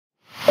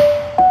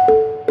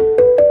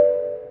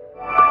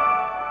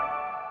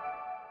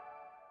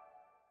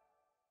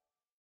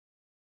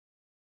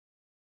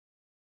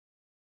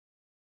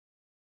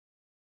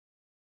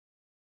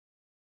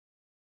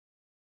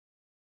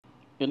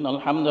إن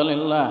الحمد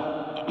لله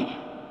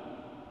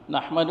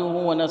نحمده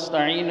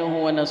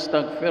ونستعينه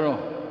ونستغفره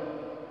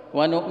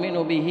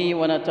ونؤمن به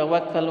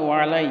ونتوكل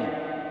عليه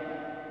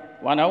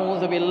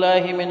ونعوذ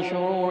بالله من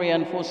شرور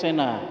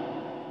أنفسنا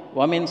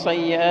ومن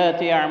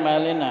سيئات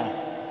أعمالنا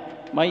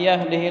من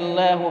يهده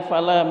الله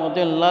فلا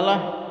مضل له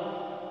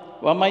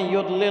ومن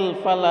يضلل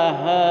فلا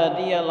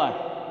هادي له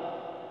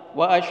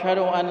وأشهد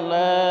أن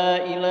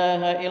لا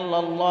إله إلا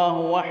الله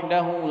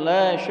وحده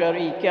لا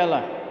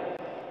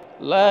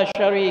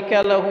شريك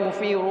له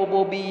في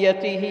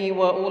ربوبيته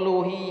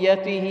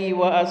وألوهيته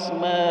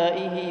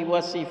وأسمائه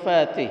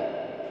وصفاته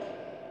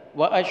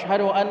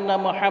وأشهد أن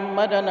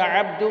محمدًا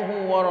عبده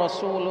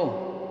ورسوله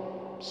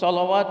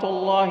صلوات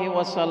الله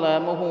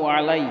وسلامه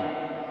عليه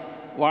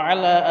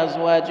وعلى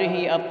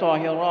أزواجه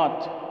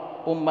الطاهرات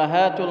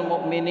أمهات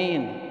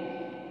المؤمنين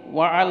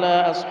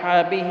وعلى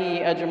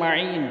أصحابه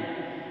أجمعين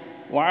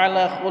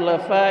وعلى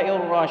خلفاء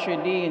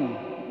الراشدين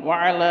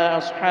وعلى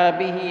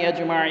أصحابه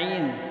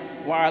أجمعين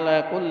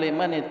وعلى كل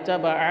من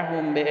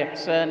اتبعهم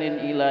بإحسان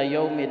إلى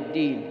يوم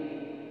الدين.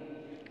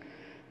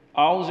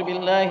 أعوذ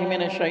بالله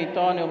من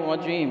الشيطان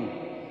الرجيم.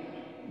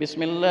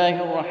 بسم الله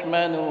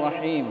الرحمن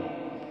الرحيم.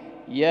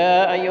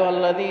 يا أيها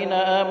الذين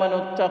آمنوا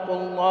اتقوا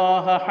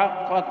الله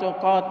حق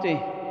تقاته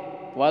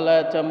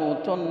ولا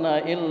تموتن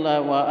إلا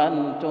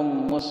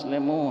وأنتم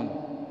مسلمون.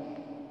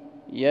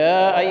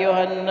 يا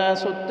أيها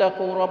الناس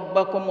اتقوا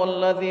ربكم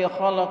الذي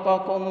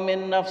خلقكم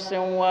من نفس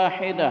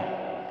واحدة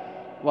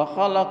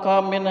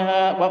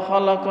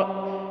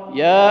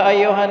يا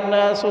أيها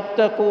الناس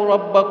اتقوا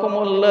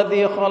ربكم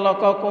الذي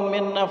خلقكم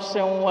من نفس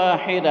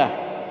واحدة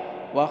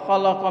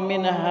وخلق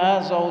منها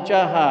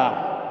زوجها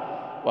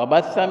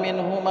وبث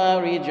منهما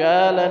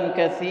رجالا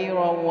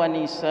كثيرا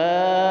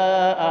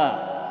ونساء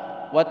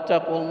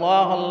واتقوا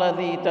الله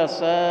الذي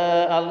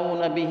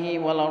تساءلون به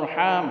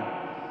والأرحام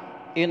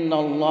إن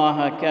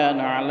الله كان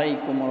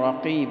عليكم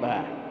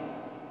رقيبا.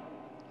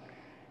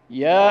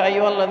 يا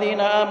أيها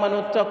الذين آمنوا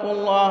اتقوا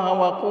الله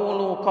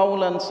وقولوا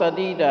قولا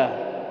سديدا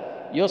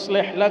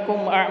يصلح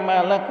لكم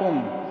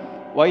أعمالكم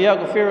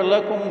ويغفر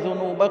لكم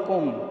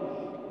ذنوبكم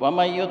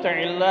ومن يطع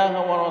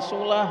الله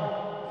ورسوله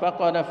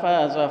فقد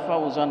فاز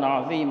فوزا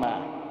عظيما.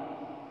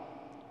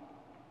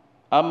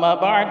 أما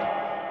بعد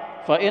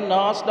فإن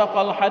أصدق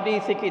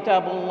الحديث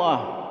كتاب الله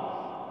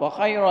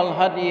وخير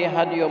الهدي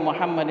هدي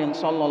محمد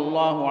صلى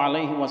الله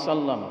عليه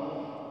وسلم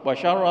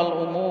وشر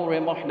الأمور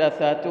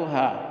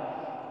محدثاتها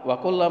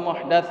وكل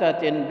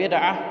محدثة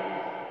بدعة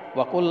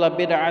وكل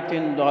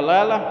بدعة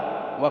ضلالة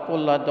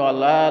وكل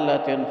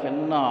ضلالة في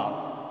النار.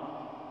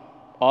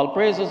 All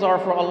praises are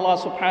for Allah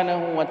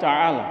subhanahu wa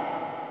ta'ala.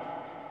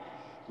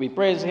 We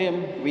praise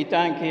Him, we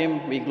thank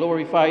Him, we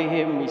glorify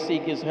Him, we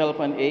seek His help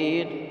and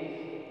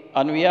aid,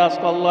 and we ask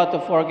Allah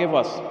to forgive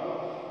us.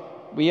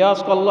 We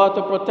ask Allah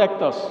to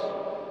protect us.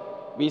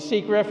 We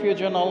seek refuge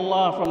in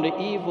Allah from the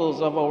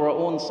evils of our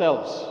own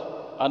selves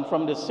and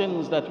from the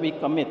sins that we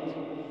commit.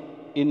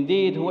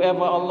 Indeed,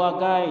 whoever Allah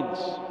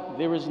guides,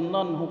 there is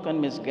none who can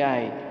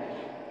misguide.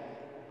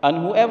 And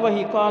whoever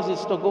He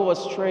causes to go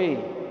astray,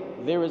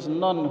 there is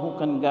none who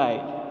can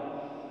guide.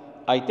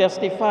 I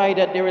testify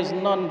that there is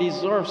none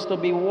deserves to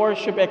be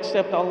worshipped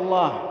except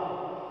Allah.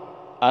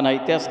 And I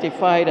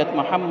testify that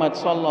Muhammad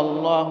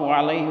sallallahu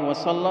alayhi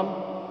wasallam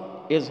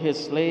is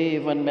His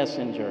slave and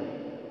messenger.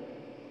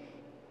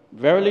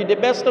 Verily, the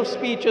best of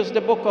speech is the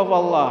book of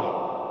Allah.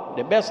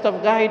 The best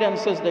of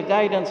guidance is the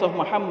guidance of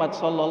Muhammad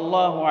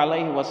sallallahu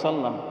alayhi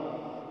wasallam.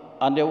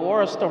 And the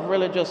worst of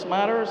religious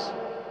matters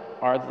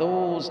are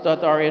those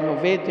that are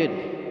innovated.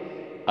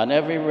 And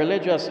every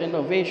religious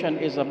innovation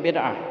is a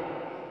bid'ah.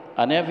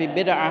 And every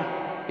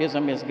bid'ah is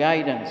a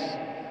misguidance.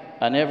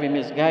 And every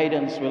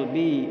misguidance will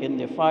be in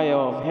the fire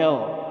of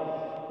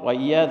hell. Wa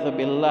iyadhu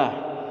billah.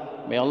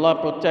 May Allah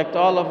protect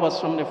all of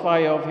us from the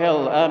fire of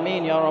hell.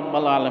 Ameen ya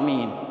Rabbal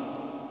Alameen.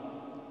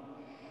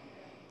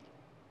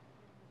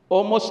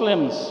 O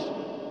Muslims,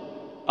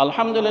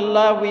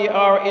 Alhamdulillah, we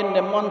are in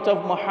the month of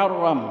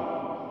Muharram,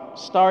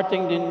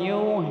 starting the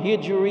new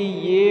Hijri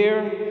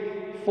year,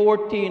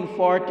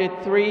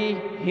 1443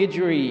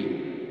 Hijri.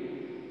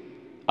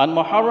 And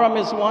Muharram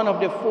is one of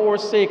the 4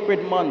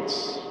 sacred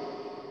months.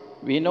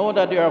 We know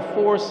that there are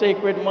 4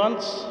 sacred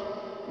months: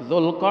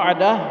 Dhul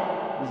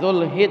Qa'dah,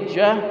 Dhul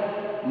Hijjah,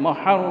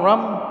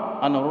 Muharram,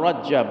 and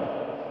Rajab.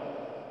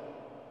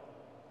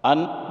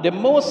 And the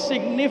most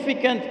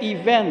significant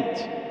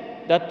event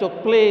that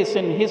took place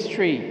in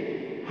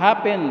history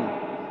happened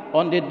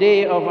on the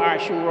day of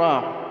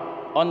Ashura,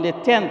 on the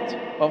 10th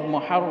of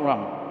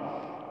Muharram,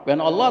 when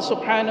Allah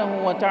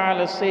subhanahu wa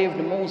ta'ala saved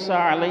Musa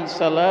alayhi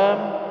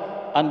salam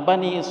and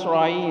Bani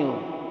Israel,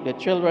 the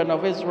children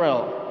of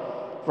Israel,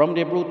 from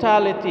the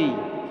brutality,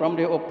 from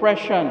the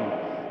oppression,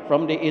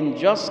 from the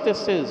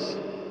injustices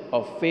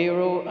of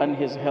Pharaoh and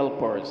his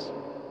helpers.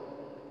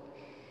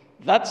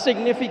 That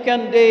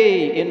significant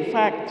day, in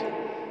fact,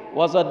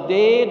 was a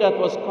day that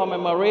was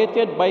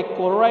commemorated by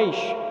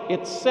Quraysh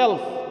itself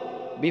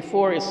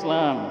before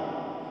Islam.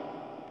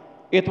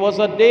 It was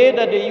a day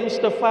that they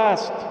used to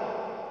fast.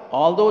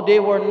 Although they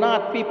were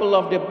not people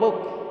of the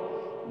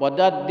book, But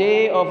that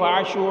day of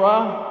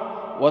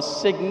Ashura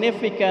was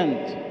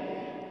significant,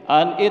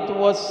 and it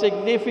was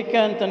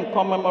significant and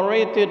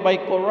commemorated by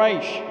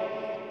Quraysh.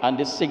 And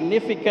the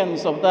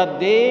significance of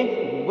that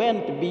day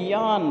went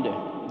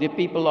beyond the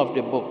people of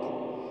the book.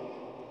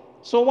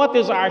 So what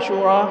is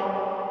Ashura?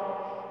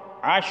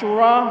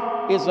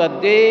 Ashura is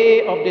a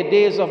day of the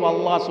days of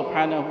Allah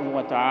subhanahu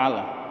wa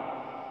ta'ala.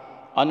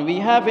 And we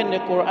have in the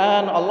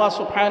Quran, Allah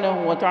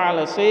subhanahu wa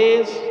ta'ala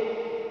says,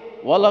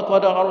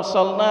 وَلَقَدْ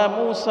أَرْسَلْنَا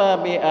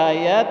مُوسَى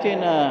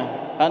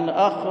بِآيَاتِنَا أَنْ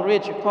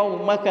أَخْرِجْ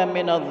قَوْمَكَ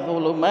مِنَ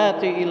الظُّلُمَاتِ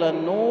إِلَى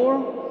النُّورِ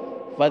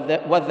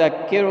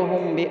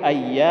وَذَكِّرْهُمْ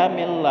بِأَيَّامِ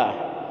اللَّهِ.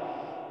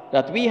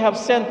 That we have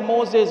sent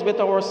Moses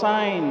with our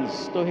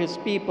signs to his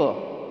people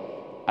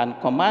and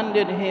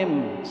commanded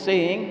him,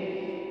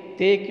 saying,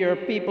 take your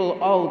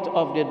people out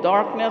of the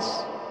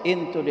darkness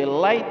into the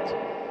light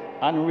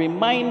and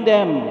remind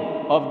them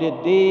of the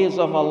days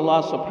of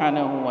Allah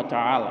subhanahu wa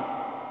ta'ala.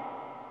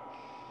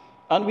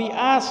 And we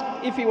ask,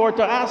 if we were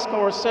to ask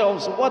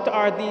ourselves, what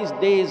are these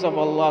days of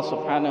Allah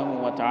subhanahu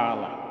wa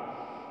ta'ala?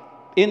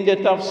 In the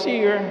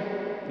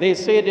tafsir, they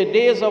say the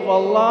days of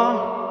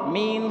Allah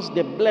means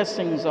the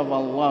blessings of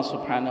Allah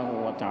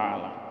subhanahu wa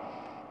ta'ala.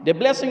 The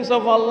blessings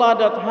of Allah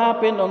that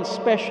happen on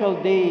special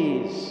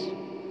days,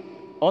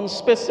 on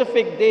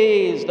specific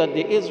days that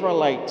the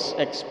Israelites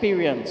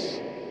experience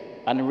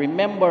and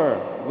remember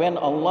when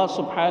Allah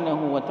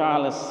subhanahu wa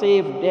ta'ala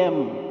saved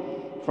them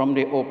from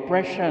the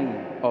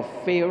oppression of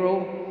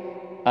Pharaoh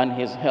and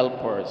his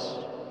helpers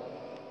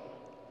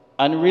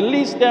and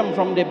released them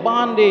from the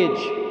bondage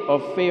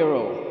of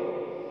Pharaoh.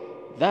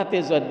 That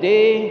is a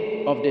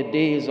day of the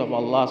days of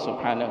Allah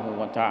subhanahu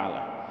wa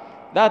ta'ala.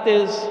 That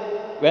is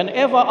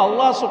whenever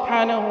Allah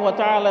subhanahu wa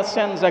ta'ala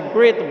sends a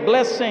great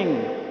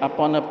blessing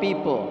upon a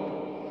people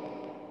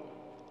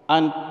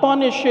and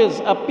punishes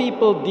a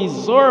people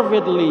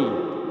deservedly,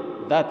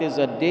 that is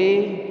a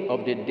day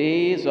of the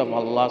days of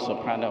Allah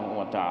subhanahu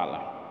wa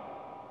ta'ala.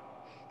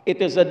 It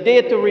is a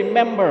day to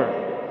remember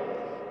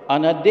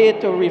and a day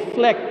to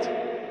reflect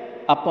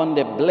upon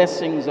the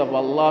blessings of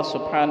Allah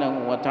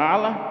subhanahu wa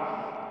ta'ala,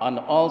 and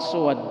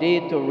also a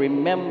day to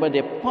remember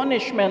the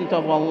punishment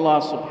of Allah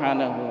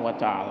subhanahu wa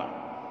ta'ala.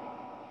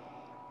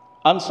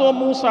 And so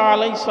Musa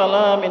alayhi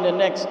salam in the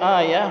next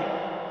ayah,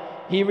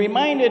 he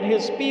reminded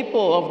his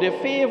people of the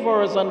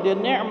favors and the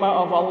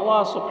ni'mah of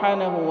Allah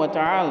subhanahu wa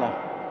ta'ala.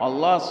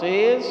 Allah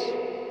says,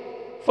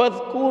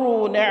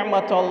 فَاذْكُرُوا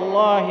نِعْمَةَ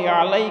اللَّهِ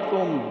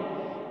عَلَيْكُمْ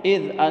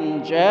إِذْ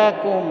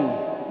أَنْجَاكُمْ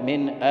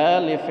مِنْ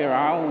آلِ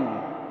فِرْعَوْنَ.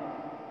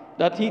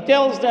 That he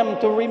tells them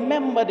to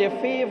remember the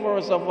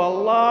favors of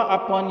Allah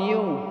upon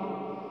you,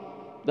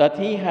 that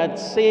he had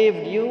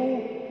saved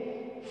you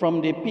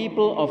from the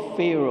people of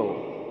Pharaoh.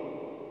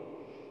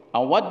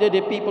 And what did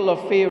the people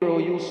of Pharaoh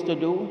used to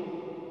do?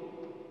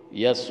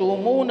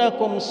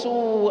 يَسُومُونَكُمْ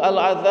سُوءَ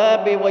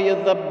الْعَذَابِ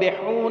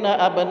وَيُذَبِّحُونَ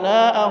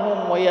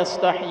أَبْنَاءَهُمْ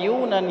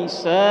وَيَسْتَحْيُونَ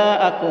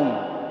نِسَاءَكُمْ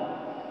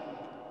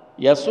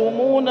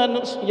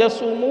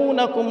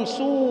يَسُومُونَكُمْ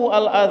سُوءَ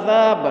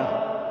الْعَذَابِ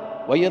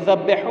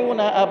وَيُذَبِّحُونَ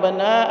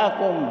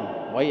أَبْنَاءَكُمْ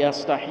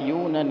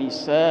وَيَسْتَحْيُونَ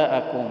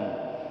نِسَاءَكُمْ.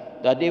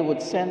 That they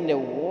would send the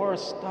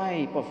worst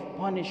type of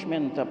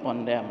punishment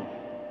upon them.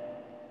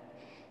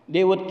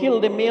 They would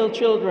kill the male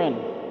children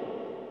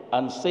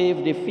and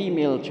save the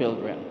female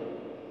children.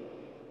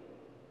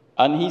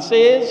 And he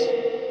says,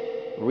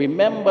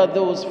 remember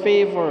those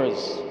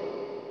favors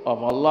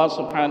of Allah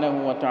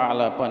subhanahu wa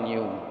ta'ala upon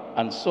you.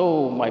 And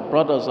so, my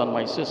brothers and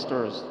my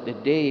sisters, the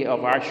day of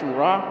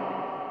Ashura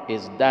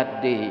is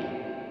that day.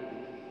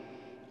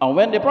 And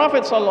when the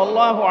Prophet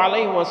sallallahu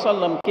alaihi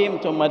wasallam came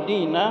to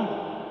Medina,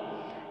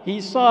 he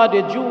saw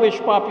the Jewish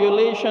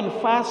population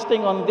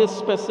fasting on this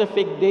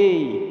specific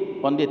day,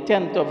 on the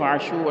 10th of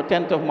Ashura,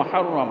 10th of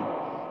Muharram,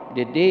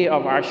 the day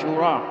of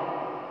Ashura.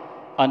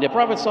 And the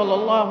Prophet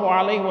sallallahu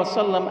alaihi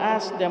wasallam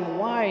asked them,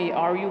 why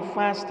are you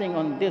fasting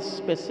on this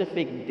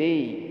specific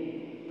day?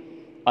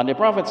 And the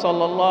Prophet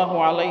sallallahu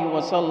alaihi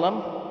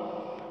wasallam,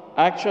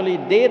 actually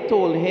they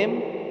told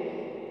him,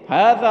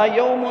 هذا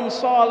يوم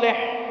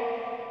صالح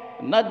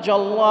نجى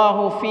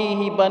الله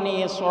فيه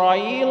بني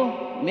إسرائيل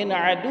من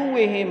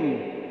عدوهم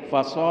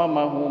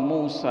فصامه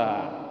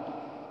موسى.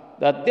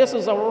 That this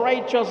is a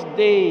righteous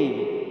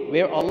day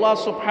where Allah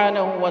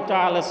subhanahu wa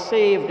ta'ala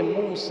saved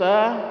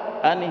Musa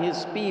and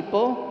his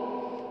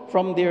people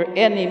from their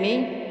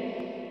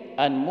enemy,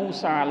 and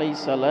Musa alayhi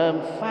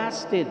salam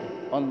fasted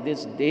on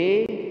this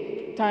day,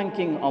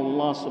 thanking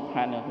Allah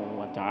subhanahu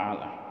wa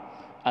ta'ala.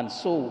 And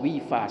so we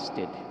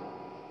fasted.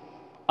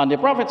 And the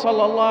Prophet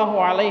sallallahu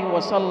alayhi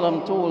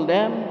wasallam told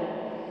them,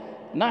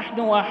 نحن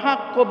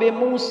أحق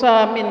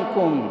بموسى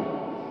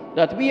منكم,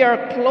 that we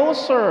are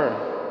closer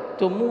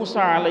to Musa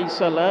alayhi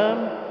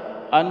salam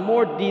and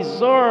more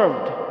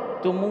deserved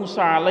to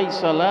Musa alayhi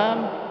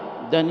salam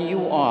than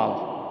you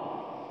all.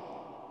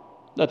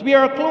 That we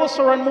are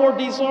closer and more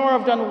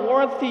deserved and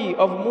worthy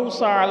of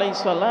Musa alayhi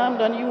salam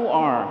than you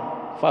are.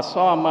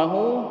 فَصَامَهُ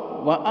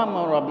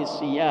وَأَمَرَ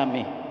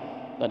بِالصِّيَامِ.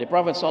 That the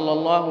Prophet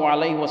sallallahu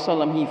alayhi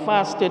wasallam, he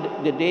fasted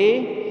the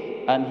day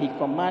and he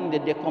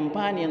commanded the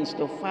companions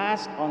to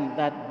fast on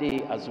that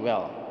day as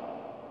well.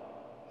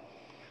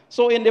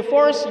 So in the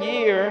first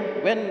year,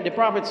 when the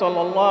Prophet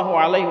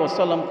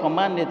ﷺ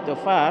commanded to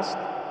fast,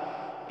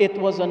 it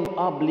was an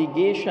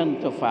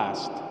obligation to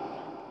fast.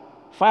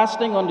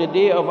 Fasting on the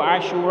day of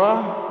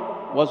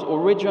Ashura was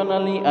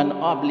originally an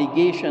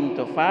obligation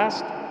to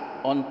fast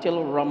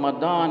until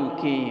Ramadan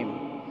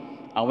came.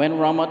 And when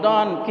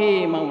Ramadan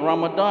came and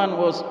Ramadan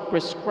was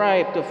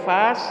prescribed to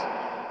fast,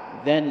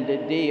 then the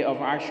day of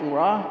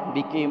Ashura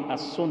became a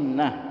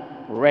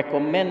sunnah,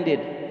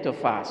 recommended to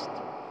fast.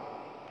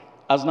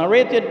 As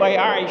narrated by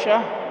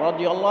Aisha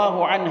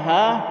radiallahu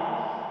anha,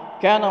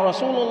 كان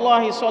رسول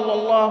الله صلى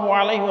الله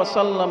عليه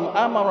وسلم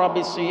أمر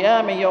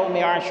بصيام يوم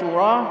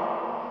عاشوراء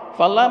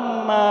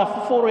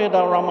فلما فرض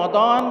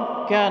رمضان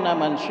كان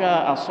من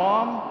شاء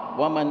صام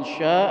ومن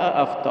شاء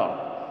أفطر.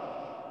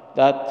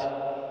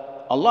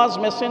 That Allah's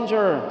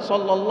Messenger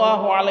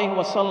sallallahu alaihi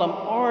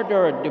wasallam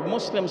ordered the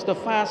Muslims to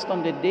fast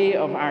on the day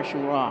of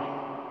Ashura.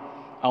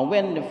 And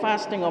when the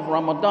fasting of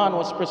Ramadan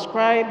was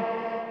prescribed,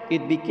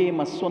 it became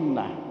a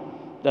sunnah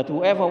that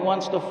whoever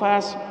wants to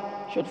fast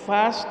should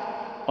fast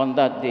on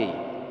that day.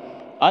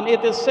 And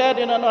it is said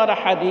in another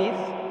hadith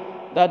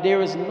that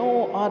there is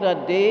no other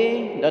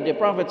day that the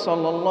Prophet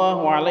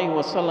sallallahu alaihi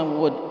wasallam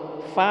would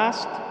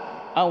fast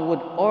and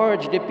would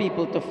urge the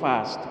people to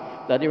fast.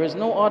 That there is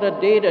no other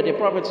day that the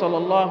Prophet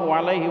sallallahu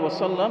alaihi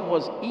wasallam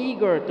was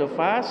eager to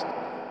fast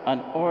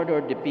and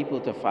ordered the people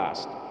to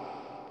fast.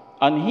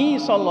 And he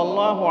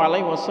sallallahu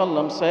alaihi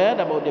wasallam said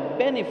about the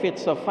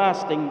benefits of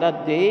fasting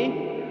that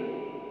day,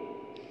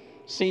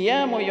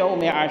 Siyamu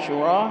yawmi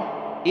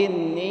Ashura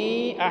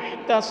inni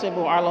ahtasibu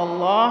ala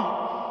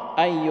Allah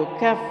an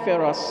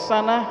yukaffira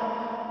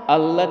as-sana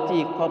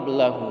allati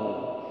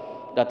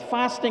qablahu. That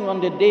fasting on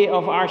the day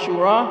of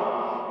Ashura,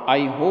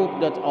 I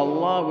hope that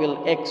Allah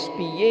will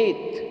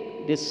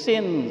expiate the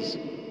sins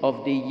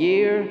of the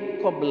year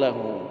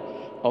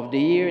qablahu, of the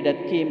year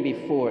that came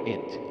before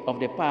it, of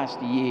the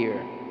past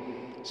year.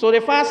 So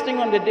the fasting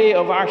on the day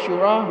of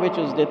Ashura, which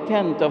is the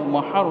 10th of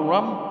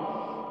Muharram,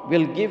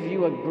 will give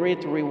you a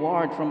great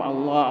reward from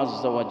Allah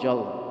Azza wa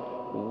Jal.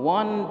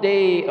 One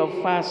day of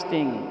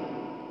fasting,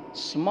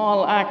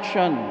 small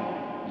action,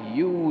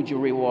 huge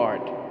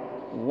reward.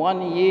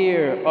 1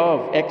 year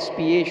of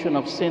expiation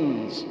of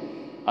sins.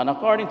 And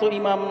according to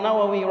Imam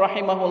Nawawi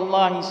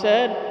rahimahullah, he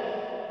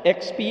said,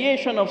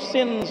 expiation of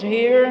sins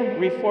here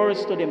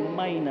refers to the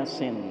minor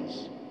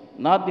sins,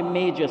 not the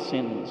major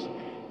sins.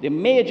 The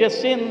major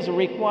sins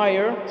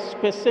require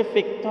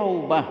specific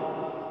tawbah,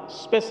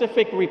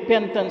 specific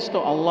repentance to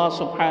Allah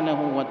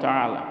subhanahu wa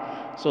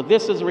ta'ala. So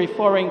this is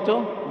referring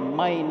to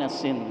minor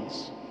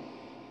sins.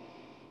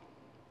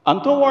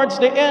 And towards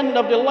the end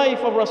of the life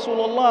of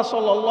Rasulullah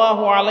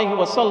sallallahu alaihi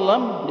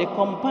wasallam, the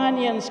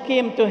companions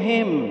came to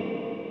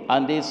him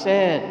and they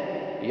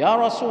said, Ya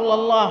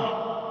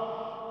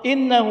Rasulullah,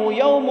 innahu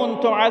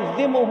yawmun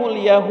tu'azzimuhu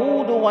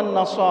al-yahudu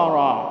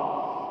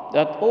wan-nasara.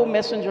 That, O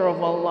Messenger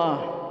of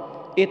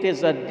Allah, it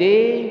is a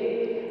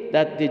day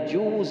that the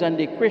Jews and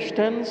the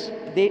Christians,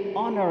 they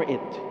honor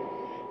it.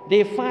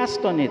 They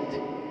fast on it.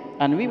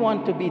 And we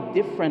want to be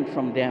different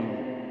from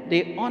them.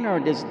 They honor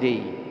this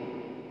day.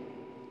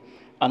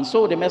 And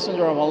so the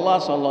Messenger of Allah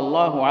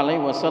sallallahu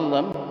alaihi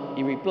wasallam,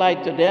 he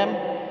replied to them,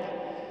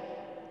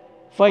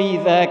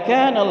 فَإِذَا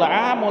كَانَ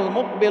الْعَامُ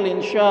الْمُقْبِلِ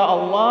إِنْ شَاءَ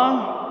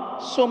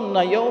اللَّهِ سُمْنَ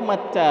يَوْمَ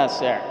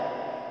التَّاسِعِ.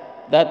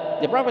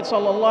 That the Prophet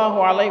sallallahu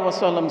alaihi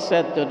wasallam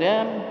said to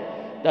them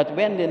that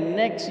when the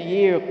next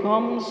year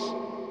comes,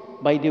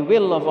 by the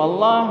will of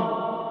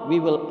Allah, we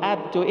will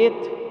add to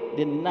it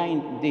the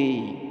 9th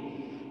day.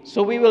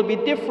 So we will be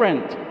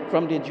different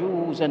from the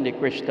Jews and the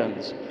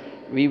Christians.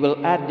 We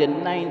will add the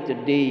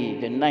 9th day,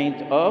 the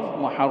 9th of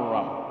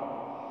Muharram.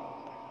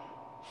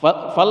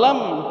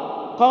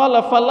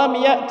 قال فلم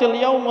يأتي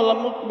اليوم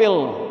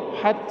المقبل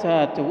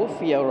حتى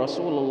توفي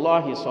رسول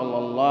الله صلى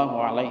الله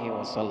عليه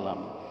وسلم.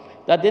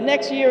 That the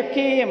next year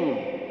came,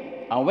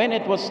 and when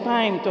it was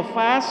time to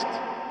fast,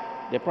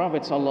 the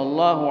Prophet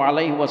sallallahu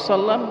alaihi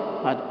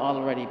wasallam had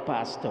already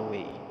passed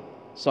away.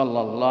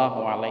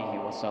 Sallallahu alaihi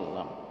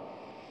wasallam.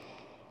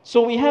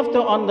 So we have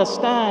to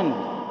understand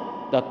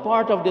that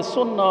part of the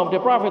sunnah of the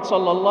Prophet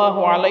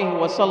sallallahu alaihi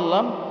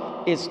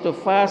wasallam is to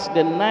fast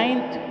the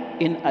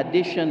 9th in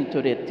addition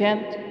to the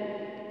 10th,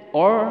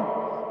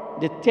 or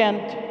the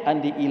 10th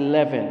and the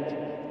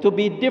 11th, to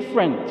be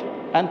different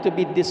and to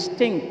be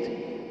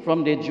distinct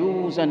from the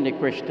Jews and the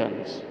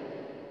Christians.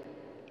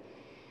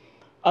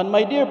 And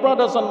my dear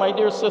brothers and my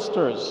dear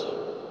sisters,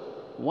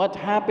 what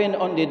happened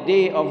on the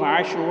day of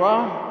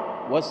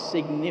Ashura was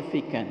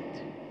significant.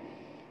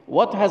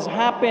 What has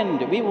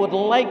happened, we would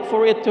like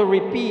for it to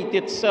repeat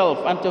itself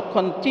and to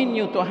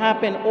continue to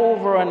happen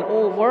over and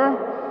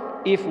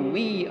over if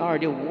we are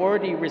the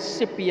worthy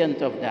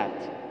recipient of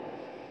that.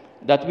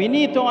 That we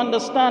need to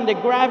understand the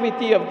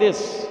gravity of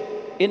this.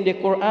 In the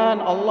Quran,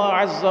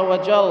 Allah Azza wa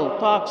Jal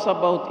talks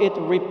about it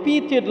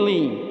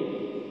repeatedly.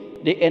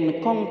 The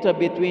encounter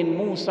between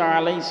Musa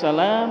alayhi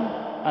salam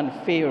and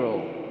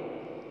Pharaoh.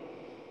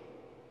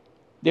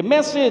 The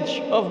message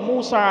of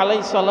Musa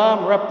alayhi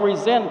salam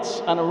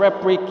represents and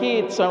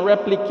replicates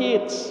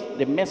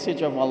the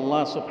message of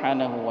Allah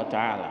subhanahu wa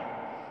ta'ala.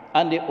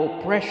 And the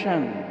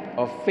oppression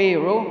of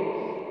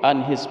Pharaoh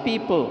and his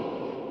people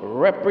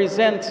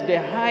represents the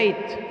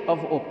height of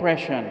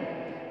oppression,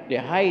 the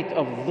height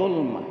of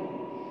dhulm.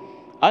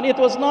 And it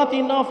was not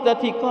enough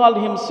that he called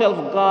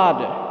himself God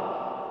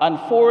and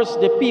forced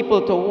the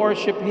people to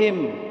worship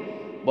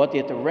him, but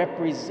it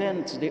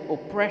represents the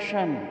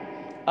oppression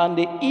and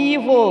the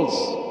evils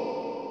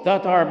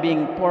that are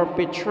being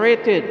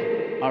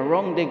perpetrated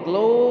around the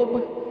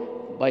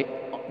globe by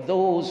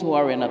those who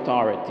are in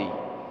authority.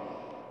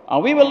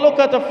 And we will look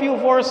at a few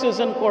verses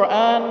in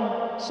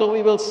Quran, so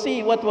we will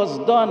see what was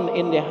done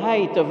in the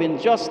height of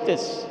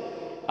injustice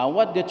and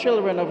what the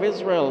children of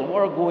Israel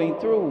were going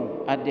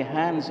through at the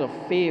hands of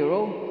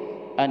Pharaoh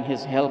and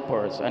his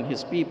helpers and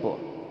his people.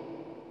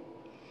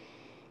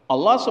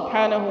 Allah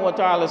subhanahu wa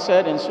ta'ala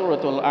said in Surah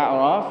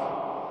Al-A'raf,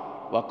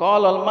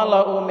 وَقَالَ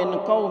الْمَلَأُ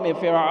مِنْ قَوْمِ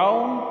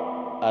فِرْعَوْنَ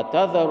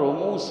أَتَذَرُ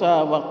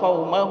مُوسَى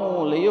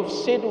وَقَوْمَهُ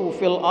لِيُفْسِدُوا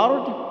فِي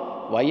الْأَرْضِ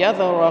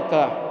وَيَذَرَكَ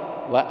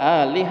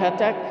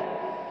وَآلِهَتَكَ.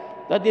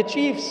 That the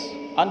chiefs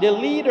and the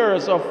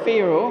leaders of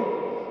Pharaoh,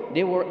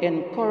 they were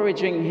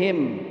encouraging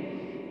him.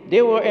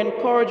 They were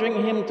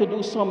encouraging him to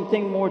do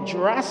something more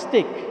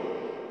drastic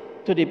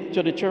to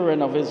the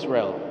children of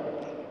Israel.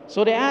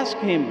 So they asked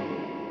him,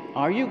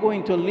 are you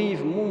going to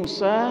leave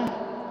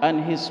Musa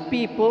and his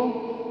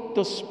people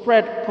to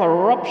spread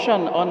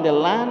corruption on the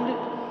land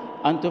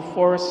and to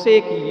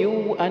forsake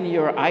you and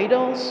your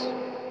idols?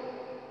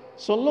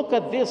 So look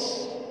at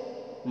this,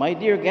 my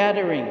dear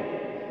gathering.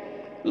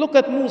 Look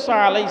at Musa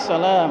alayhi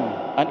salam,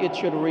 and it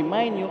should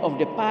remind you of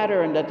the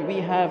pattern that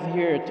we have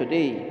here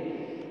today.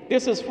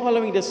 This is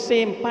following the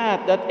same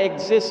path that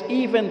exists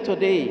even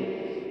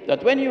today.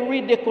 That when you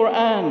read the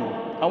Quran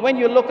and when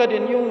you look at the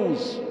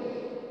news,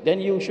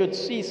 then you should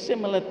see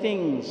similar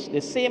things,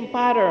 the same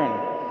pattern.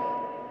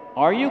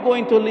 Are you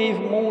going to leave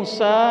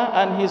Musa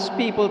and his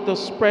people to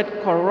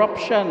spread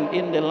corruption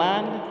in the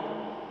land?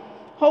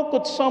 How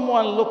could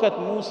someone look at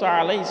Musa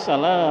alayhi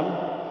salam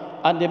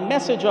and the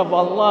message of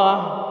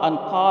Allah and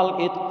call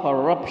it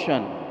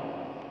corruption?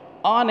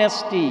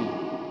 Honesty,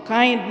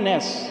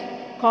 kindness,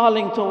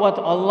 calling to what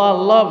Allah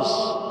loves,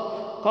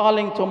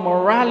 calling to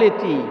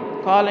morality,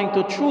 calling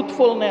to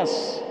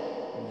truthfulness,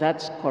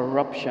 that's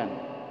corruption.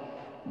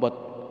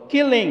 But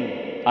killing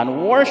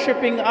and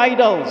worshiping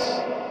idols,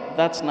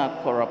 that's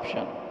not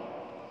corruption.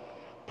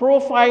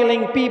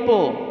 Profiling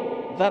people,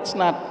 that's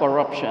not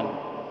corruption.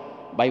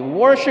 By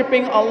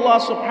worshiping Allah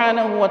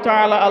subhanahu wa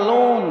ta'ala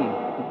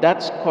alone,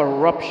 that's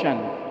corruption.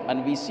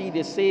 And we see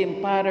the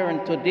same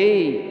pattern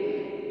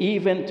today.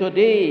 Even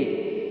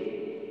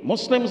today,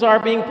 Muslims are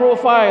being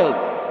profiled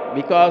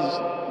because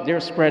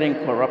they're spreading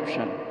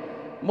corruption.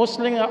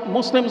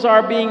 Muslims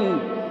are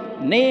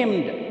being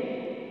named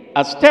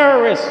as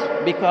terrorists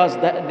because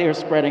they're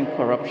spreading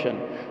corruption.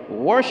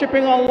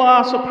 Worshipping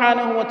Allah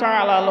subhanahu wa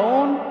ta'ala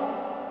alone,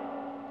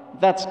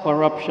 that's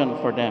corruption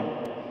for them.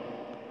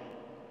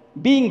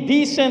 Being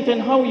decent in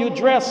how you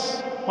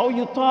dress, how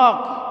you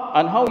talk,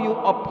 and how you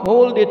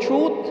uphold the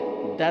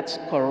truth, that's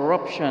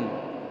corruption.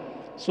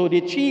 So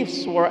the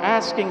chiefs were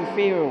asking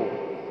Pharaoh,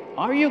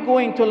 are you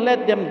going to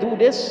let them do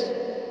this?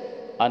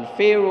 And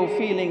Pharaoh,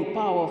 feeling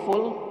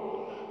powerful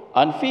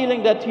and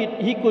feeling that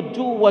he could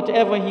do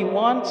whatever he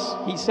wants,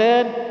 he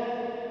said,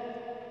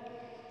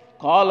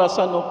 قال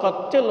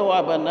سنقتل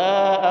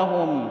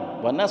أبناءهم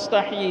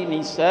ونستحيي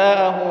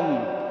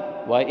نساءهم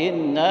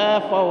وإنا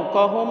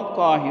فوقهم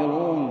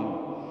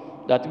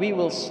قاهرون. That we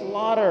will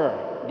slaughter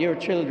their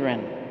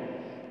children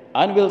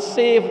and will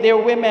save their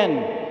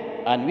women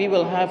and we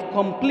will have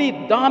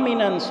complete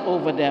dominance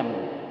over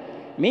them.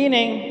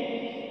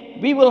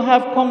 Meaning, we will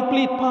have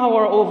complete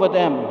power over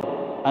them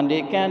and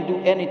they can't do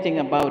anything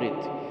about it.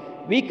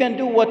 We can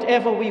do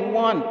whatever we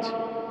want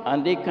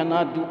and they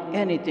cannot do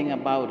anything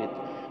about it.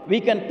 We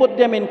can put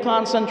them in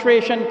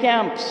concentration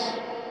camps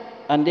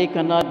and they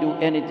cannot do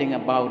anything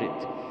about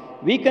it.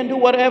 We can do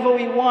whatever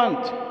we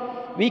want.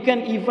 We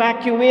can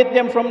evacuate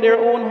them from their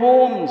own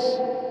homes.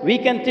 We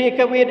can take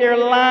away their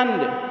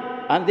land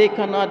and they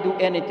cannot do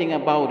anything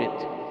about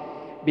it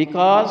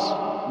because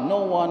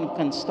no one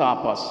can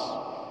stop us.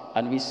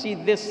 And we see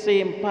this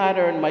same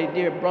pattern, my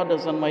dear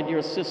brothers and my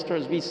dear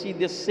sisters, we see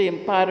this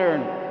same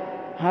pattern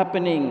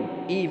happening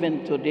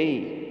even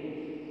today.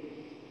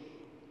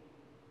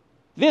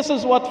 This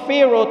is what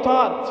Pharaoh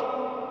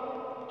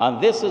taught, and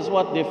this is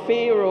what the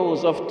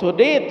pharaohs of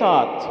today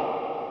taught,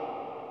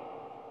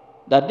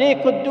 that they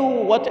could do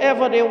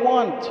whatever they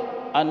want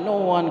and no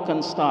one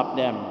can stop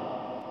them.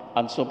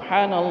 And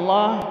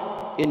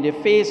subhanallah, in the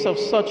face of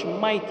such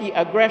mighty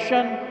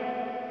aggression,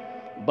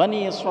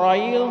 Bani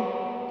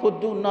Israel could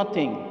do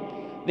nothing.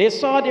 They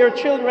saw their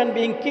children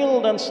being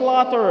killed and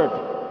slaughtered,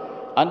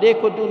 and they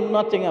could do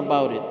nothing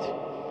about it.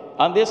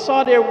 And they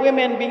saw their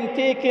women being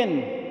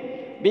taken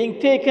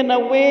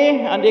away,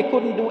 and they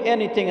couldn't do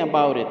anything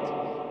about it.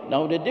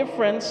 Now the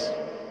difference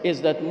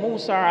is that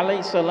Musa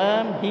alayhi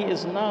salam, he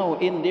is now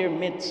in their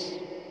midst.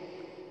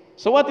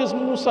 So what is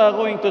Musa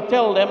going to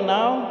tell them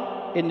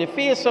now? In the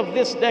face of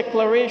this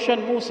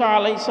declaration, Musa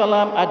alayhi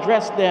salam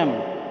addressed them.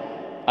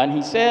 And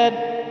he said,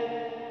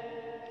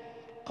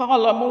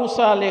 قال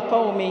موسى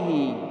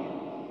لقومه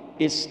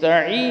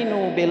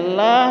استعينوا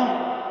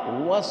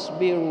بالله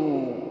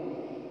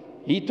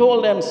واصبروا. He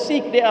told them,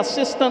 seek the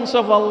assistance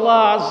of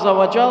Allah Azza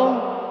wa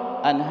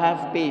Jal and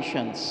have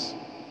patience.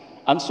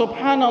 And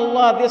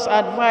subhanallah, this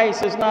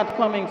advice is not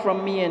coming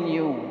from me and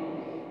you.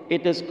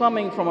 It is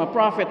coming from a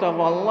prophet of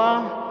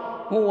Allah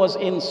who was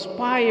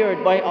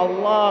inspired by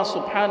Allah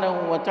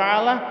subhanahu wa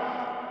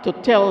ta'ala to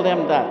tell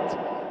them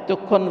that, to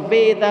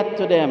convey that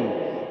to them,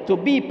 to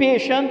be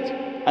patient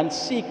and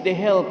seek the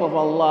help of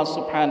Allah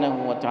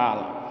subhanahu wa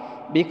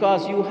ta'ala.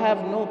 Because you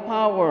have no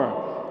power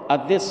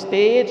at this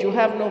stage, you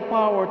have no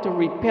power to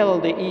repel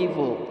the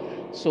evil.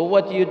 So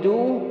what you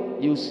do,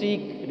 you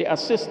seek the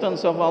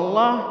assistance of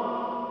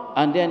Allah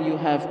and then you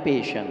have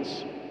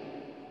patience.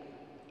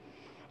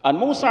 And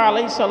Musa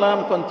alayhi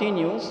salam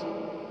continues,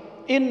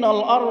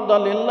 Innal arda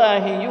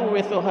lillahi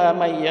yurithuha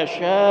man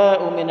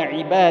yasha'u min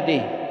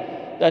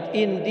ibadihi. That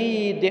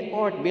indeed the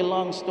earth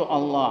belongs to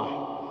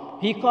Allah.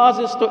 He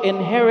causes to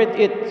inherit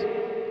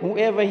it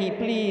whoever He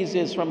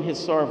pleases from His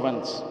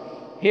servants.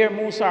 Here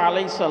Musa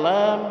alayhi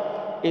salam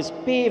is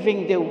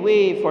paving the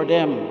way for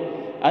them.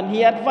 And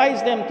he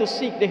advised them to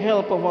seek the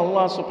help of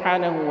Allah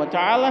subhanahu wa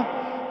ta'ala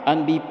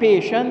and be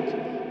patient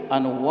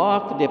and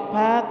walk the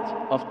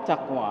path of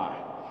taqwa.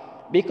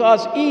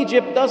 Because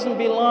Egypt doesn't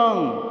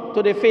belong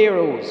to the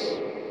pharaohs.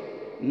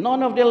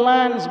 None of the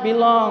lands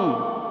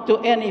belong to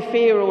any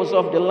pharaohs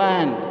of the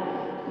land.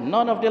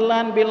 None of the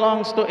land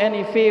belongs to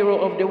any pharaoh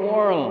of the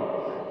world.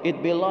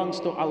 It belongs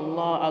to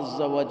Allah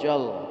Azza wa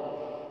Jal.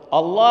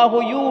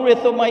 Allahu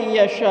yurithu man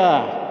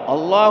yasha.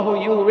 Allahu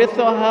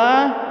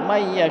yurithuha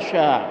man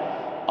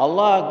yasha.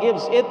 Allah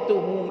gives it to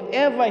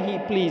whomever He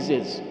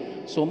pleases.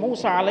 So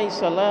Musa alayhi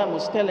salam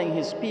was telling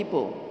his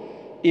people,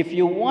 if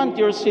you want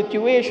your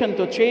situation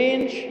to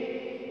change,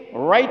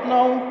 right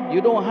now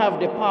you don't have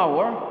the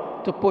power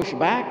to push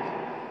back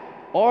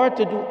or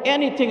to do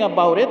anything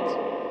about it.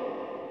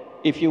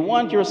 If you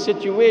want your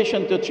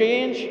situation to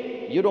change,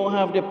 you don't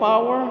have the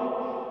power.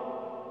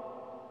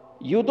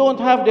 You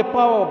don't have the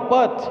power,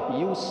 but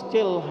you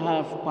still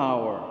have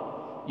power.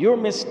 You're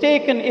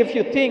mistaken if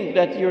you think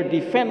that you're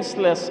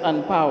defenseless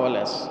and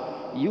powerless.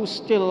 You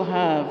still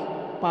have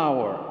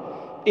power.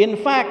 In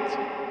fact,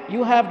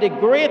 you have the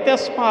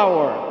greatest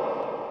power.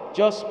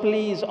 Just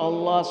please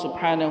Allah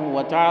subhanahu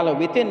wa ta'ala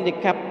within the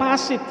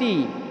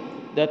capacity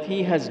that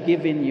He has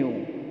given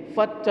you.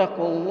 فَاتَّقُوا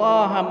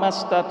اللَّهَ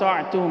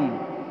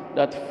مَسْتَطَعْتُمْ.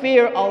 That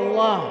fear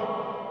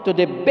Allah to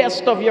the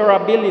best of your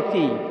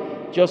ability.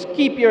 Just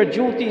keep your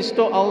duties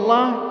to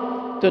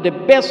Allah to the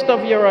best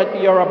of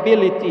your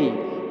ability.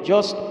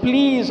 Just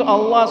please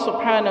Allah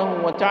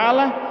subhanahu wa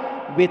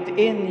ta'ala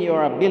within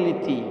your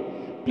ability.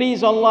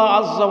 Please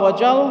Allah Azza wa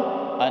Jal,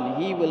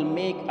 and He will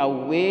make a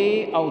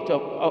way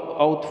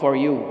out for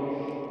you.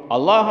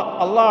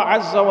 Allah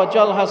Azza wa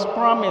Jal has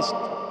promised.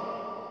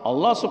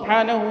 Allah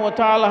subhanahu wa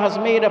ta'ala has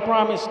made a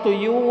promise to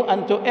you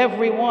and to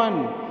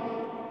everyone.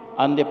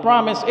 And the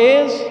promise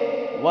is,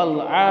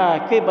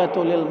 وَالْعَاقِبَةُ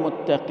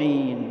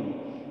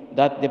لِلْمُتَّقِينَ.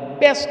 That the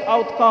best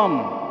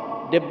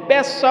outcome, the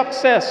best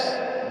success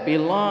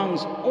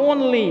belongs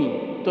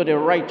only to the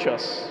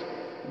righteous.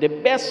 The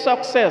best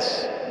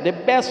success, the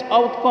best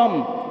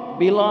outcome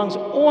belongs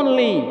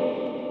only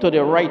to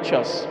the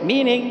righteous.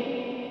 Meaning,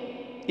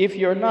 if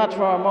you're not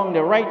from among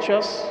the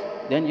righteous,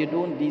 then you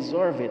don't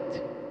deserve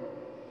it.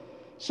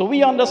 So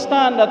we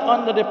understand that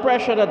under the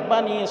pressure that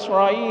Bani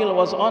Israel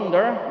was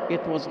under,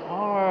 it was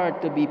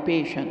hard to be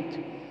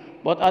patient.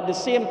 But at the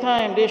same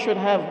time, they should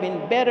have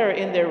been better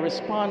in their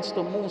response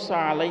to Musa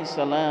alayhi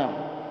salam.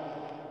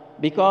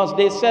 Because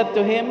they said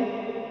to him,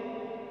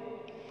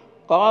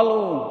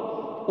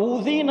 قَالُوا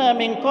أُوذِينَا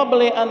مِنْ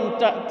قَبْلِ أَنْ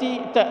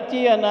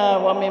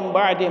تَأْتِيَنَا وَمِنْ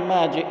بَعْدِ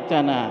مَا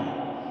جِئْتَنَا.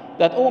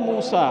 That, O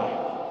Musa,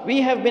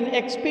 we have been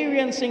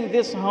experiencing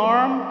this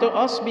harm to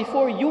us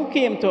before you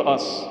came to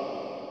us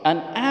and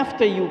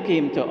after you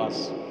came to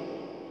us.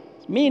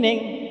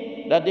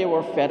 Meaning that they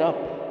were fed up,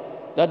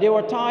 that they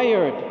were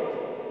tired,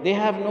 they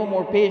have no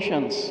more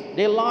patience,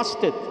 they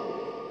lost it.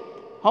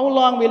 How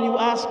long will you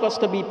ask us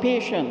to be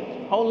patient?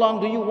 How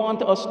long do you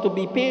want us to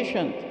be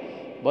patient?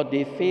 But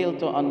they fail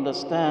to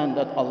understand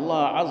that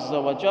Allah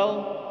Azza wa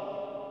Jal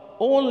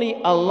only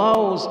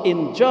allows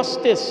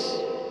injustice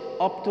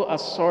up to a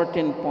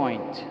certain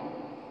point.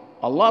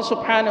 Allah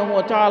subhanahu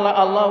wa ta'ala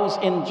allows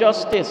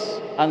injustice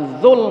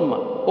and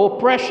dhulm,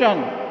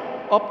 oppression,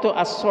 up to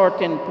a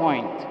certain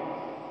point.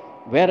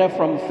 Whether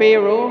from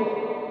Pharaoh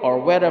or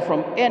whether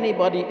from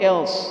anybody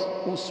else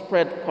who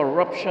spread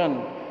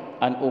corruption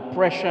and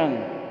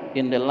oppression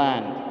in the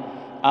land.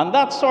 And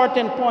that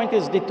certain point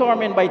is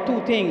determined by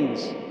two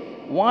things.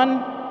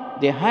 One,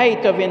 the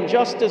height of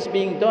injustice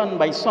being done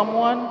by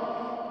someone.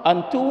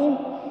 And two,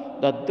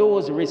 that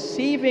those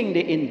receiving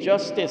the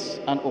injustice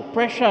and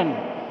oppression,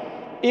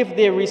 if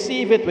they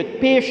receive it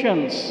with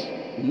patience,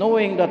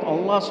 knowing that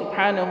Allah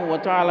subhanahu wa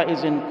ta'ala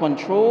is in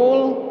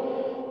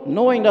control,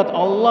 knowing that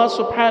Allah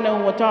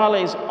subhanahu wa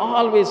ta'ala is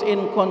always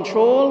in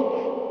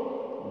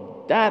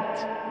control,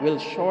 that will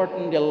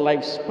shorten the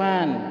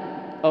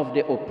lifespan of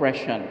the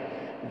oppression.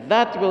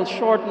 That will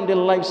shorten the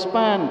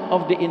lifespan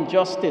of the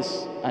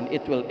injustice, and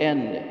it will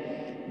end.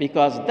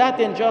 Because that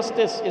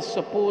injustice is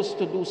supposed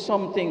to do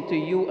something to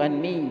you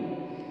and me,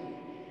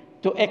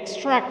 to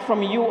extract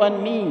from you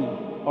and me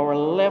our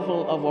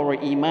level of our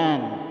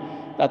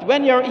iman. That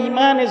when your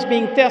iman is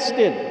being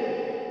tested,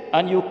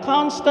 and you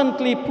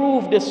constantly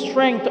prove the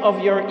strength of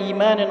your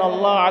iman in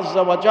Allah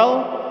Azza wa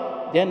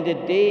Jal, then the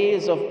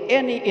days of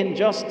any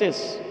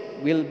injustice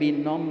will be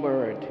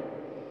numbered.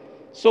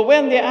 So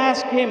when they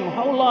ask him,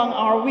 how long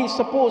are we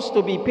supposed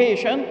to be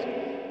patient?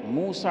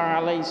 Musa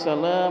alayhi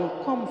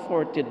salam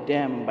comforted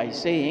them by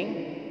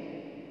saying,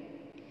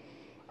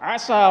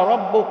 Asa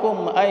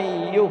rabbukum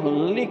ay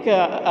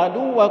yuhlika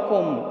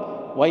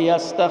aduwakum wa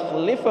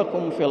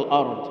yastakhlifakum fil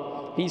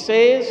ard. He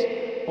says,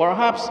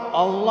 perhaps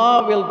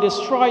Allah will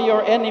destroy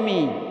your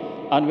enemy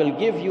and will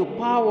give you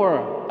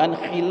power and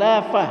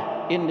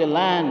khilafah in the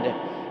land,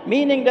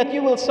 meaning that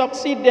you will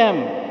succeed them,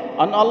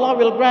 and Allah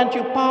will grant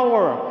you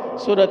power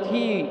so that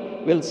He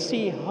will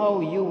see how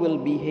you will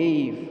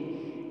behave.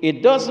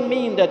 It doesn't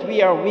mean that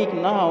we are weak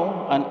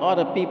now and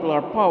other people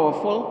are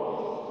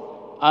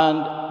powerful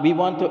and we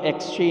want to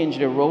exchange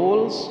the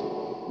roles.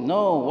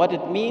 No, what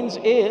it means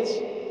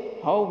is,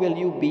 how will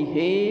you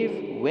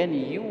behave when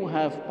you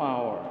have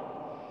power?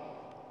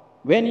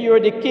 When you're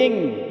the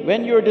king,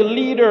 when you're the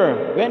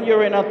leader, when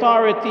you're in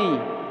authority,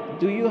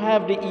 do you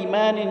have the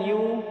iman in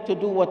you to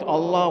do what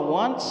Allah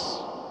wants?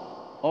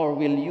 Or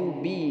will you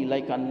be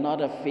like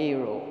another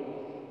Pharaoh?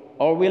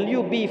 Or will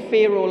you be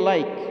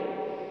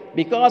Pharaoh-like?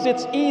 Because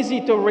it's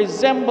easy to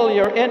resemble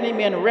your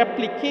enemy and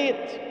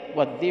replicate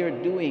what they're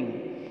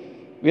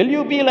doing. Will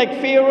you be like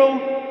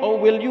Pharaoh, or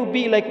will you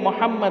be like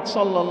Muhammad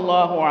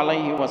sallallahu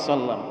alayhi wa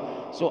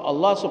sallam? So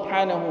Allah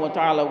subhanahu wa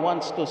ta'ala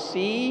wants to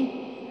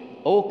see,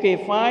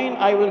 okay, fine,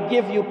 I will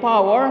give you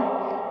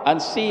power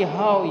and see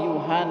how you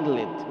handle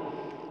it.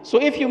 So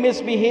if you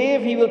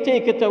misbehave, He will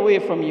take it away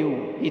from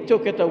you. He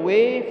took it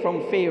away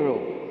from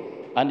Pharaoh.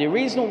 And the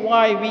reason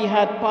why we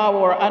had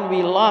power and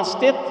we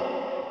lost it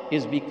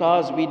is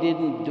because we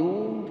didn't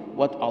do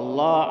what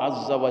Allah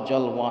Azza wa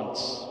Jal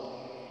wants.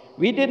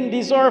 We didn't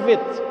deserve it,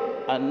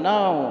 and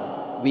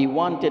now we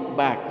want it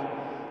back.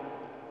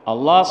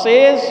 Allah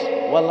says,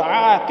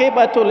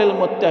 وَالْعَاقِبَةُ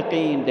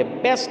لِلْمُتَّقِينَ. The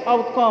best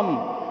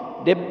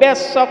outcome, the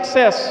best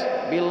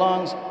success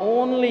belongs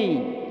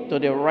only to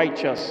the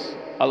righteous.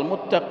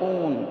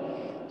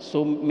 Al-Muttaqun.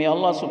 So may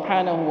Allah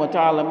subhanahu wa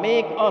ta'ala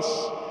make us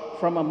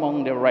from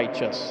among the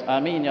righteous.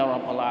 Ameen ya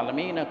Rabbal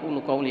Alameen.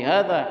 Aqulu qawli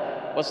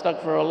hadha wa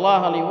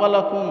astaghfirullah li wa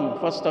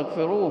lakum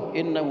fastaghfiruh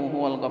innahu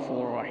huwal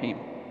ghafurur rahim.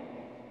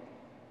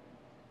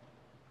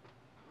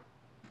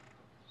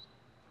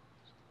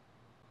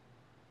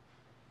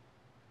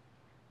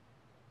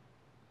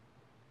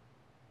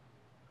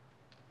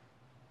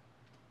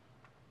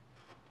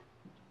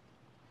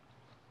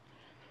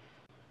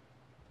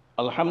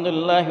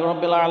 Alhamdulillahi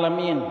Rabbil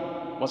Alameen.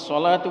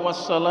 Wassalatu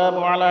wassalamu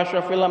ala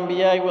ashrafil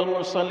anbiya'i wal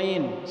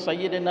mursaleen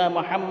Sayyidina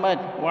Muhammad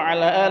wa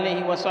ala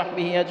alihi wa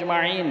sahbihi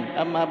ajma'in.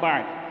 Amma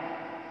ba'd.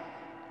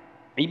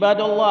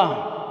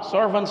 Ibadallah,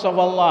 servants of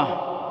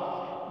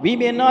Allah, we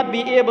may not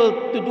be able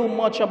to do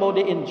much about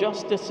the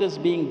injustices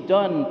being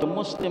done to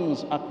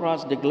Muslims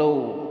across the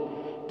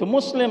globe, to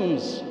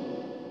Muslims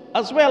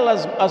as well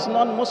as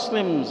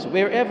non-Muslims,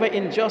 wherever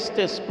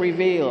injustice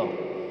prevails.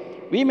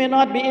 We may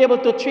not be able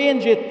to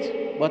change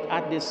it, but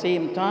at the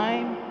same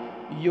time,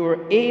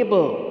 you're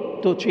able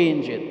to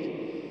change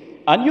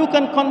it. And you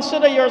can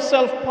consider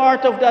yourself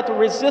part of that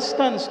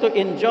resistance to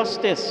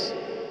injustice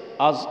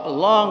as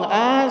long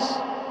as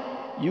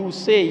you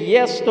say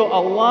yes to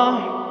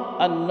Allah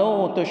and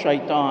no to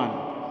shaitan.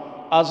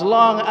 As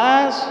long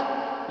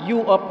as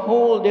you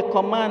uphold the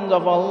command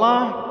of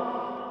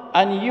Allah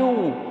and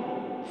you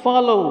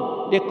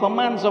follow the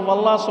commands of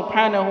Allah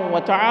subhanahu wa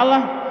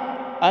ta'ala,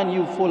 and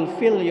you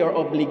fulfill your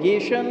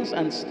obligations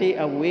and stay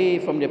away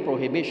from the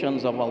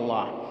prohibitions of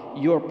Allah.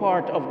 You're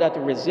part of that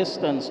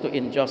resistance to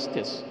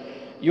injustice.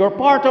 You're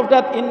part of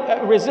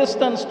that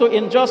resistance to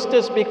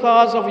injustice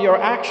because of your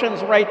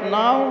actions right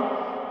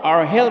now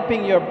are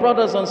helping your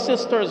brothers and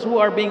sisters who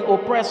are being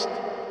oppressed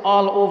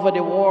all over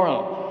the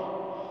world.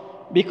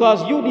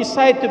 Because you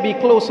decide to be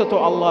closer to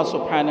Allah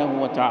subhanahu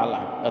wa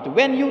ta'ala. That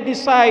when you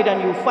decide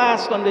and you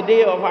fast on the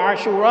day of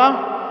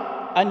Ashura,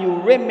 and you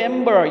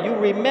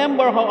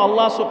remember how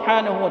Allah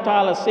subhanahu wa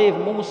ta'ala saved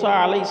Musa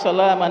alayhi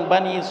salam and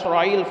Bani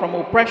Israel from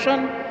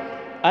oppression,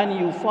 and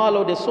you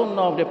follow the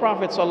sunnah of the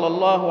Prophet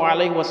sallallahu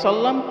alayhi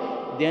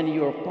wasallam, then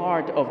you're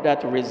part of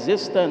that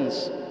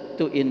resistance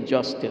to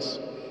injustice.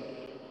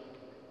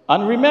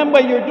 And remember,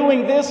 you're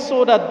doing this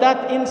so that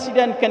that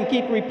incident can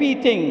keep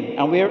repeating,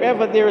 and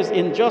wherever there is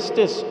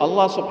injustice,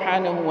 Allah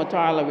subhanahu wa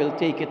ta'ala will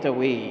take it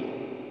away.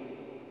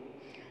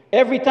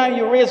 Every time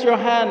you raise your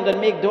hand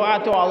and make dua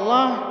to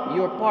Allah,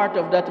 you're part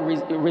of that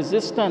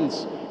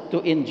resistance to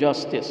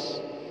injustice.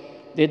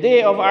 The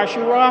day of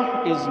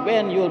Ashura is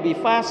when you'll be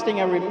fasting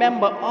and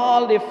remember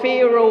all the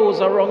pharaohs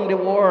around the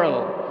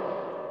world,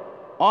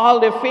 all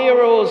the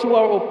pharaohs who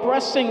are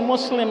oppressing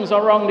Muslims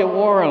around the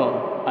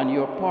world, and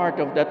you're part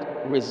of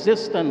that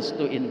resistance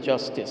to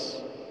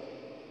injustice.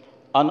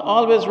 And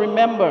always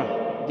remember,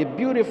 the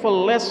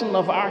beautiful lesson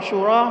of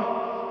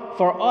Ashura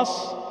for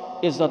us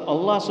is that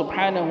Allah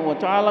subhanahu wa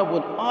ta'ala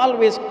would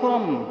always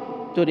come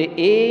to the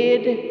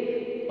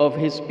aid of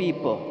His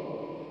people.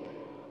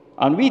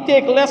 And we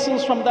take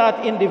lessons from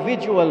that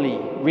individually,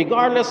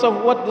 regardless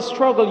of what the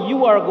struggle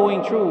you are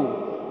going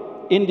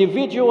through.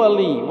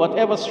 Individually,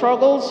 whatever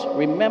struggles,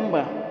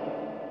 remember,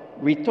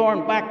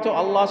 return back to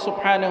Allah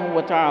subhanahu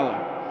wa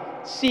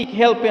ta'ala. Seek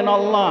help in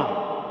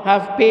Allah.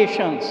 Have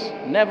patience.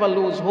 Never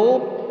lose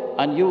hope.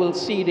 And you will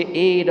see the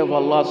aid of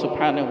Allah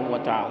subhanahu wa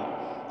ta'ala.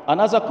 And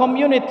as a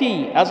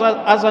community, as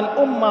an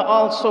ummah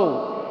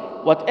also,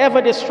 whatever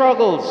the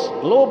struggles,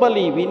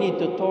 globally, we need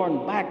to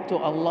turn back to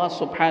Allah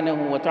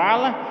subhanahu wa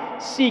ta'ala,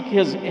 seek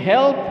His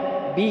help,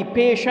 be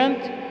patient,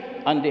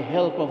 and the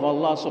help of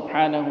Allah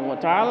subhanahu wa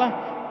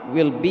ta'ala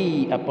will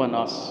be upon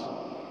us.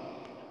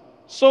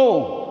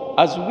 So,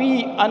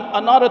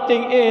 another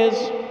thing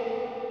is,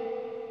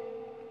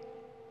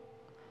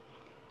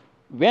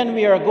 when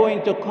we are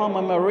going to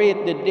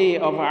commemorate the day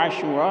of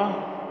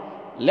Ashura,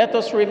 let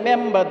us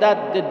remember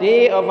that the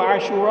day of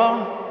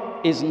Ashura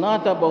is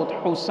not about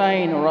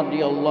Hussein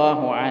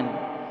radiallahu anhu.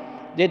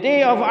 The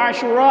day of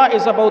Ashura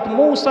is about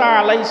Musa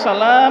alayhi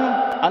salam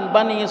and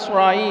Bani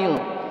Israel.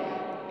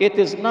 It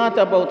is not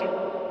about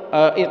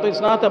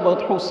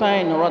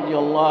Hussein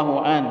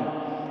radiallahu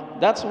anhu.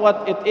 That's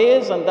what it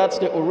is, and that's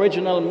the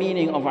original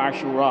meaning of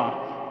Ashura.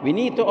 We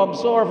need to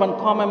observe and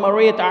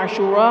commemorate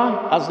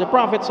Ashura as the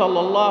Prophet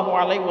sallallahu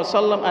alaihi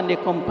wasallam and the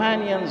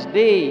companions,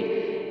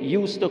 they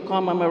used to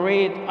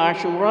commemorate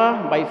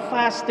Ashura by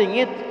fasting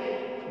it,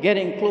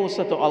 getting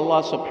closer to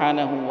Allah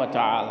subhanahu wa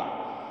ta'ala.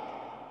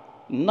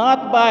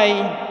 Not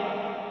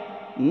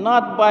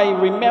by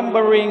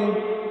remembering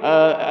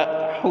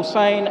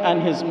Hussein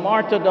and his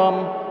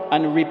martyrdom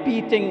and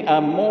repeating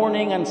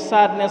mourning and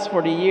sadness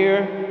for the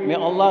year. May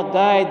Allah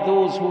guide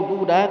those who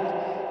do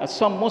that.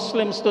 Some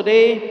Muslims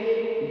today,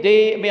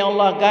 may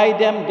Allah guide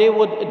them, they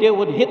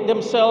would hit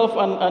themselves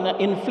and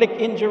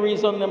inflict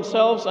injuries on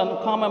themselves and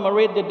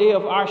commemorate the day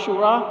of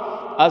Ashura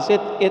as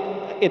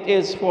it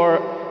is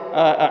for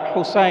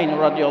Hussein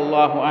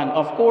radiallahu anhu.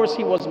 Of course,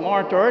 he was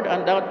martyred,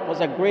 and that was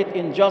a great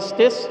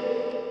injustice,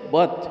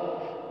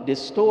 but the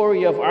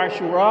story of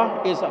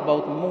Ashura is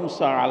about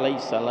Musa alayhi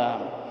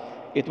salam.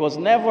 It was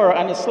never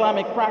an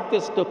Islamic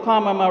practice to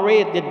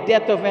commemorate the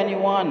death of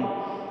anyone.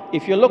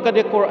 If you look at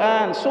the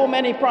Quran, so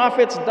many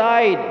prophets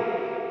died.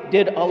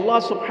 Did Allah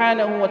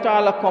subhanahu wa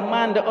ta'ala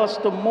command us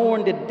to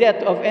mourn the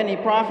death of any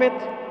prophet?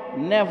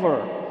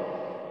 Never.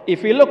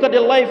 If we look at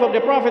the life of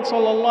the Prophet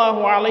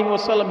sallallahu alaihi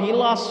wasallam, he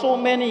lost so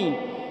many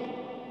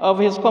of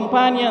his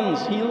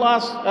companions. He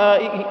lost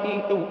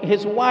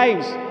his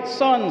wives,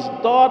 sons,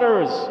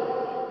 daughters,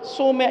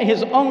 so many,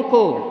 his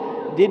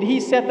uncle. Did he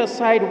set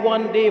aside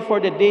one day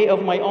for the day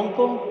of my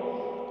uncle?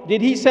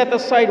 Did he set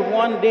aside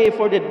one day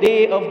for the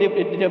day of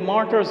the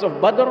martyrs of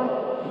Badr?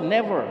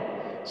 Never.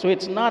 So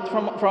it's not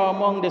from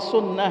among the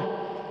Sunnah.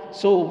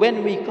 So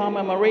when we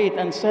commemorate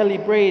and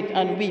celebrate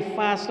and we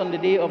fast on the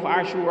day of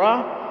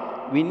Ashura,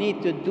 we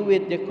need to do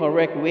it the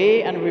correct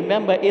way. And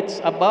remember, it's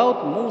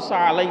about Musa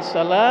alayhi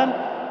salam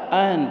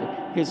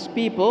and his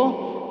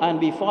people, and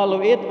we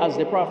follow it as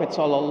the Prophet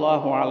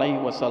sallallahu alaihi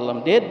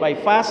wasallam did, by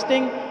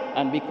fasting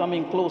and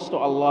becoming close to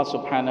Allah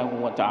subhanahu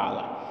wa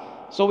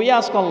ta'ala. So we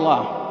ask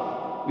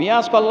Allah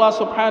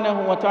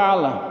subhanahu wa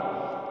ta'ala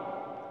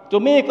to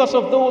make us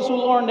of those who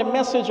learn the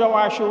message of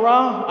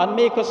Ashura and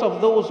make us of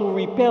those who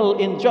repel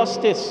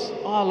injustice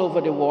all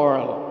over the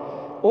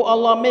world. Oh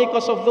Allah, make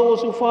us of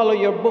those who follow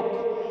your book,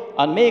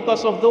 and make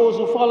us of those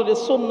who follow the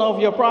sunnah of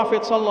your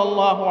Prophet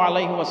sallallahu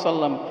alaihi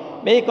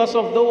wasallam. Make us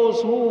of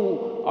those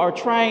who are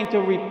trying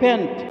to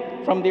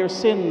repent from their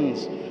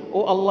sins.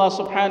 Oh Allah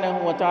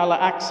subhanahu wa ta'ala,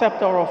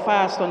 accept our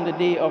fast on the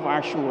day of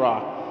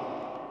Ashura.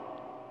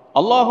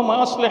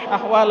 Allahumma aslih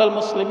ahwal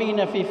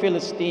al-muslimina fi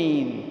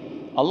Filistin.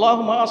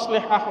 اللهم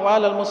أصلح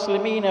أحوال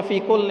المسلمين في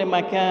كل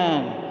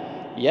مكان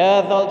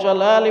يا ذا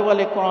الجلال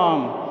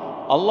والإكرام.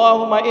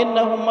 اللهم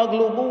إنهم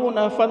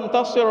مغلوبون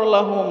فانتصر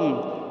لهم.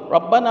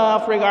 ربنا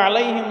أفرغ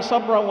عليهم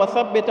صبرا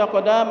وثبت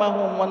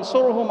أقدامهم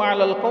وانصرهم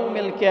على القوم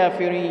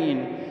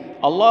الكافرين.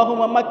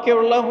 اللهم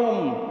مكر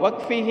لهم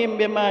واكفهم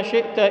بما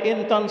شئت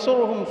إن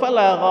تنصرهم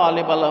فلا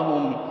غالب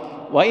لهم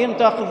وإن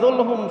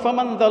تخذلهم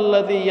فمن ذا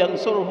الذي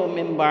ينصرهم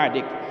من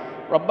بعدك.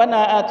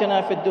 ربنا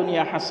آتنا في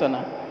الدنيا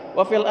حسنة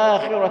وفي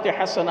الآخرة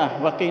حسنة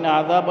وقنا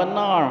عذاب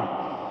النار.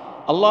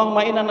 اللهم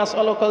إنا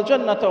نسألك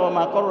الجنة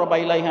وما قرب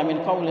إليها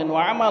من قول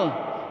وعمل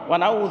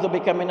ونعوذ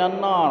بك من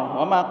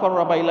النار وما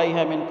قرب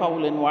إليها من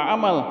قول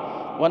وعمل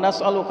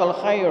ونسألك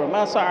الخير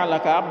ما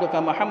سألك عبدك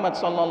محمد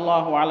صلى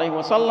الله عليه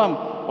وسلم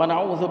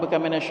ونعوذ بك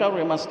من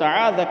الشر ما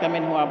استعاذك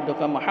منه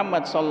عبدك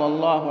محمد صلى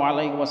الله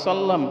عليه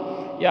وسلم.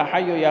 يا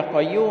حي يا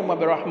قيوم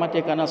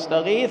برحمتك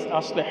نستغيث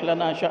أصلح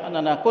لنا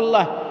شأننا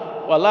كله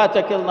wa la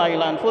takilna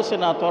ila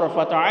anfusina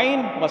tarfata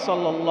ain wa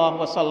sallallahu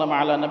wa sallam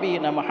ala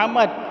nabiyyina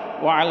Muhammad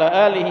wa ala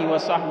alihi wa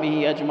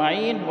sahbihi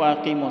ajma'in wa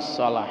aqimus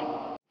salah.